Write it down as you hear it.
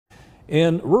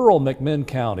In rural McMinn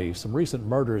County, some recent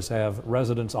murders have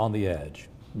residents on the edge.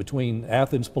 Between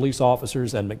Athens police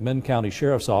officers and McMinn County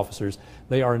sheriff's officers,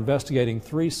 they are investigating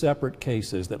 3 separate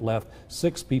cases that left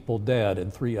 6 people dead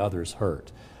and 3 others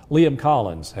hurt. Liam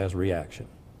Collins has reaction.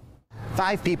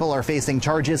 5 people are facing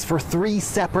charges for 3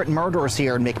 separate murders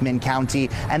here in McMinn County,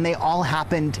 and they all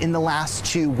happened in the last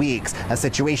 2 weeks. A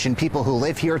situation people who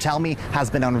live here tell me has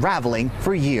been unraveling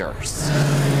for years.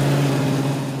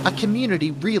 A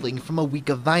community reeling from a week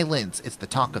of violence is the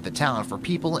talk of the town for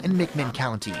people in McMinn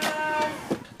County.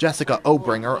 Jessica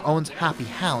Obringer owns Happy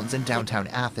Hounds in downtown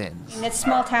Athens. It's a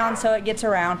small town, so it gets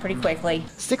around pretty quickly.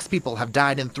 6 people have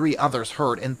died and 3 others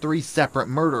hurt in 3 separate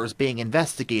murders being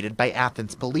investigated by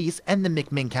Athens police and the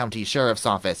McMinn County Sheriff's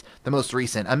Office. The most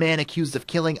recent, a man accused of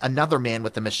killing another man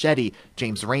with a machete.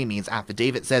 James Ramey's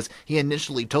affidavit says he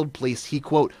initially told police he,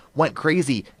 quote, went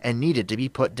crazy and needed to be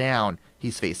put down.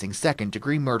 He's facing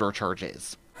second-degree murder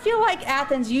charges. I feel like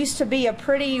Athens used to be a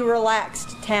pretty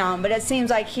relaxed town, but it seems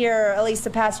like here, at least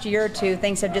the past year or 2,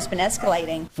 things have just been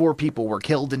escalating. 4 people were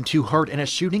killed and 2 hurt in a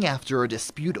shooting after a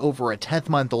dispute over a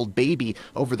 10-month-old baby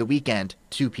over the weekend.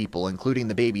 2 people, including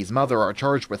the baby's mother, are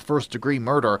charged with first-degree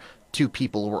murder. 2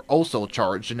 people were also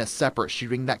charged in a separate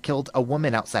shooting that killed a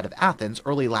woman outside of Athens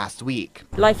early last week.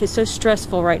 Life is so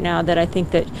stressful right now that I think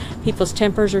that people's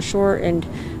tempers are short, and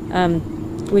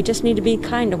we just need to be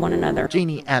kind to one another.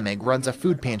 Janie Emig runs a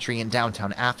food pantry in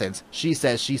downtown Athens. She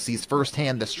says she sees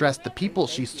firsthand the stress the people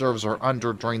she serves are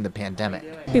under during the pandemic.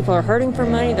 People are hurting for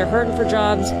money, they're hurting for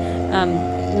jobs,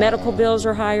 medical bills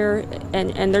are higher,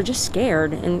 and they're just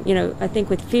scared. And, you know, I think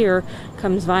with fear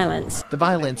comes violence. The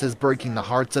violence is breaking the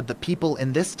hearts of the people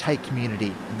in this tight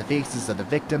community, and the faces of the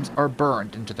victims are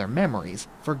burned into their memories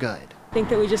for good. I think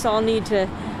that we just all need to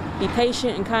be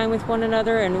patient and kind with one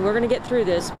another, and we're going to get through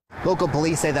this. Local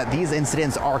police say that these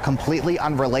incidents are completely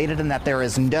unrelated and that there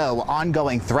is no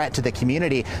ongoing threat to the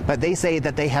community, but they say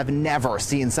that they have never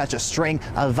seen such a string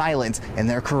of violence in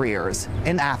their careers.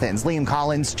 In Athens, Liam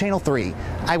Collins, Channel 3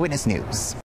 Eyewitness News.